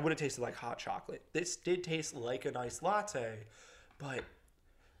 treat. That would have tasted like hot chocolate. This did taste like a nice latte, but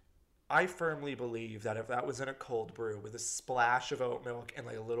I firmly believe that if that was in a cold brew with a splash of oat milk and,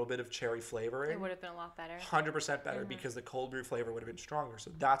 like, a little bit of cherry flavoring, It would have been a lot better. 100% better because the cold brew flavor would have been stronger.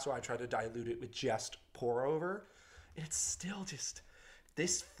 So that's why I tried to dilute it with just pour over. And it's still just,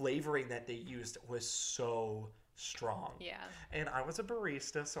 this flavoring that they used was so strong. Yeah. And I was a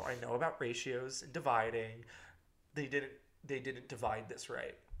barista, so I know about ratios and dividing. They didn't divide this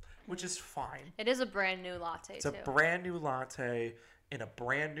right, which is fine. It is a brand new latte, It's a brand new latte in a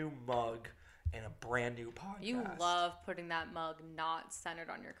brand new mug and a brand new podcast. You love putting that mug not centered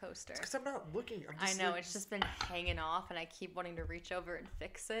on your coaster. Because I'm not looking. I know, it's just been hanging off and I keep wanting to reach over and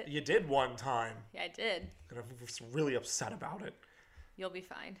fix it. You did one time. Yeah, I did. And I was really upset about it. You'll be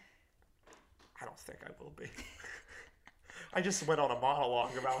fine. I don't think I will be. I just went on a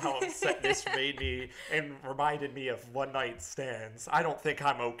monologue about how upset this made me and reminded me of one night stands. I don't think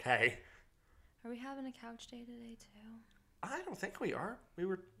I'm okay. Are we having a couch day today too? I don't think we are.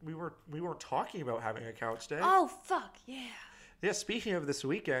 We weren't talking about having a couch day. Oh fuck yeah. Yeah, speaking of this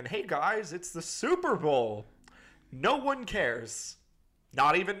weekend, hey guys, it's the Super Bowl. No one cares.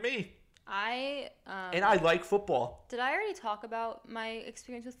 Not even me. And I like football. Did I already talk about my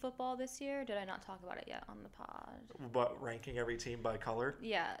experience with football this year? Or did I not talk about it yet on the pod? But ranking every team by color?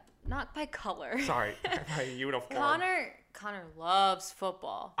 Yeah, not by color. Sorry, by uniform. Connor loves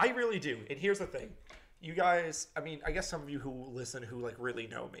football. I really do. And here's the thing. You guys, I mean, I guess some of you who listen who like really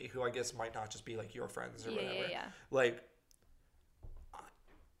know me, who I guess might not just be like your friends or whatever. Yeah. Like,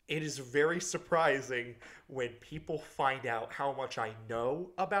 it is very surprising when people find out how much I know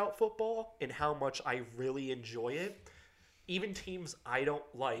about football and how much I really enjoy it. Even teams I don't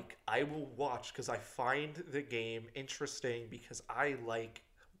like, I will watch because I find the game interesting because I like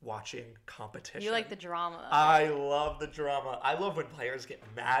watching competition. You like the drama. I love the drama. I love when players get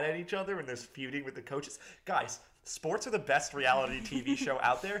mad at each other when there's feuding with the coaches. Guys, sports are the best reality TV show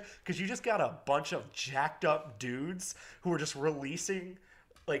out there because you just got a bunch of jacked up dudes who are just releasing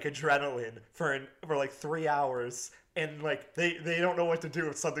like adrenaline for like 3 hours and like they don't know what to do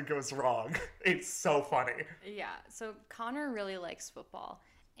if something goes wrong. It's so funny. Yeah, so Connor really likes football,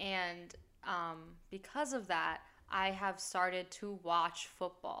 and because of that, I have started to watch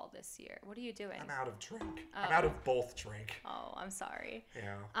football this year. What are you doing? I'm out of drink. I'm out of both drink. Oh, I'm sorry.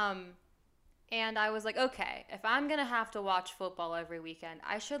 Yeah. And I was like, okay, if I'm gonna have to watch football every weekend,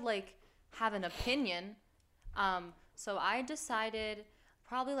 I should like have an opinion. So I decided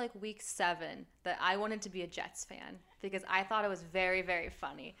probably like week 7 that I wanted to be a Jets fan because I thought it was very, very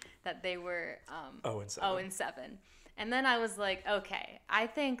funny that they were 0-7. And then I was like, okay, I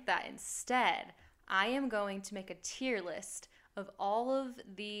think that instead I am going to make a tier list of all of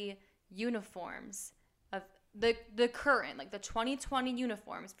the uniforms of the current, like the 2020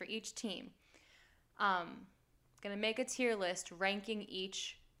 uniforms for each team. Gonna make a tier list ranking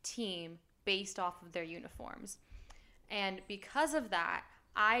each team based off of their uniforms. And because of that,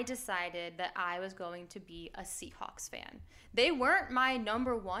 I decided that I was going to be a Seahawks fan. They weren't my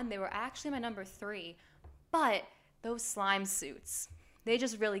number one, they were actually my number 3, but those slime suits, they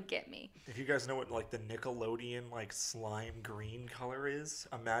just really get me. If you guys know what like the Nickelodeon like slime green color is,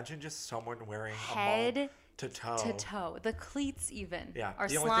 imagine just someone wearing head to toe. To toe. The cleats even are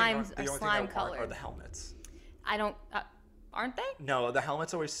the slime only colored. are the helmets. I don't aren't they? No, the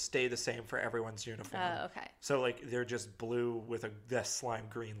helmets always stay the same for everyone's uniform. Okay. So like they're just blue with this slime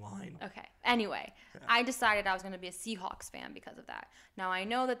green line. Okay. Anyway, I decided I was going to be a Seahawks fan because of that. Now I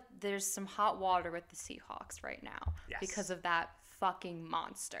know that there's some hot water with the Seahawks right now because of that fucking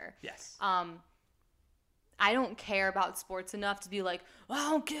monster. Yes. I don't care about sports enough to be like, well, I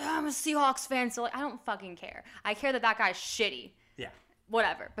don't care, I'm a Seahawks fan, so like I don't fucking care. I care that guy's shitty. Yeah.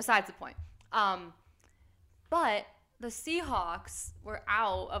 Whatever. Besides the point. But the Seahawks were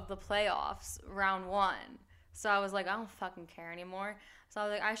out of the playoffs round 1. So I was like, I don't fucking care anymore. So I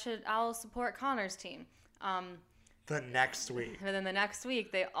was like, I'll support Connor's team. The next week. And then the next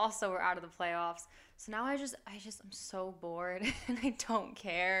week, they also were out of the playoffs. So now I'm so bored and I don't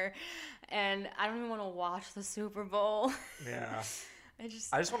care. And I don't even want to watch the Super Bowl. Yeah. I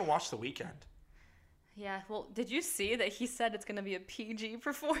just want to watch The Weeknd. Yeah. Well, did you see that he said it's going to be a PG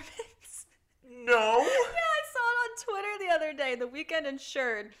performance? No. Yeah, I saw it on Twitter the other day. The Weeknd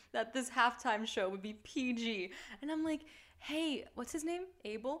ensured that this halftime show would be PG. And I'm like, hey, what's his name?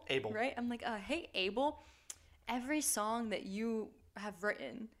 Abel? Abel. Right? I'm like, hey, Abel, every song that you have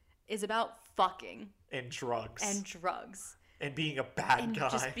written is about fucking. And drugs. And being a bad guy. And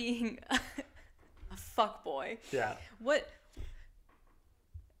just being a fuckboy. Yeah. What?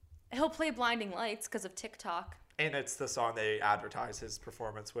 He'll play Blinding Lights because of TikTok. And it's the song they advertise his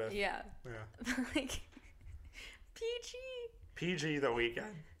performance with. Yeah. Yeah. Like, PG. PG The Weeknd.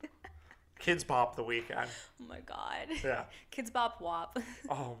 Kids Bop The Weeknd. Oh my god. Yeah. Kids Bop WAP.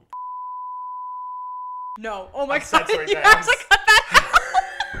 Oh. No. Oh my god. Censoring You that. have to cut that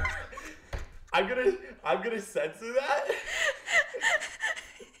out. I'm gonna censor that.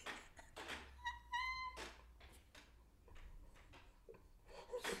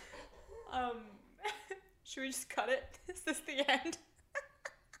 Should we just cut it? Is this the end?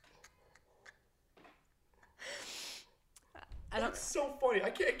 That's so funny. I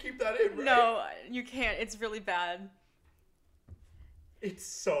can't keep that in, right? No, you can't. It's really bad. It's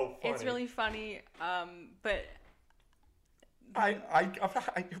so funny. It's really funny, but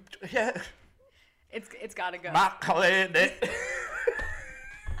yeah. It's gotta go.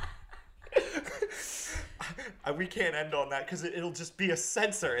 We can't end on that because it'll just be a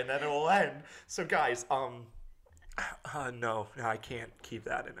censor and then it'll end. So guys, no, I can't keep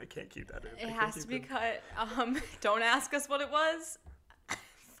that in. I can't keep that in. It has to be cut. Don't ask us what it was.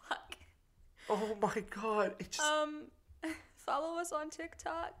 Fuck. Oh my god. It just... Follow us on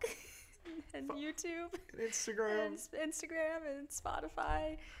TikTok and YouTube. And Instagram. And Instagram and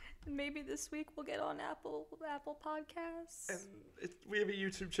Spotify. And maybe this week we'll get on Apple Podcasts. And we have a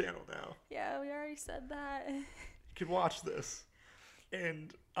YouTube channel now. Yeah, we already said that. You can watch this.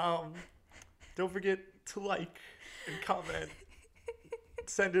 And don't forget to like and comment.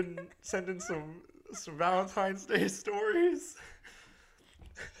 Send in some Valentine's Day stories.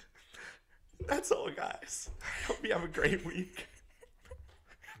 That's all, guys. I hope you have a great week.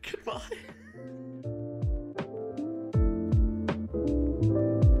 Goodbye.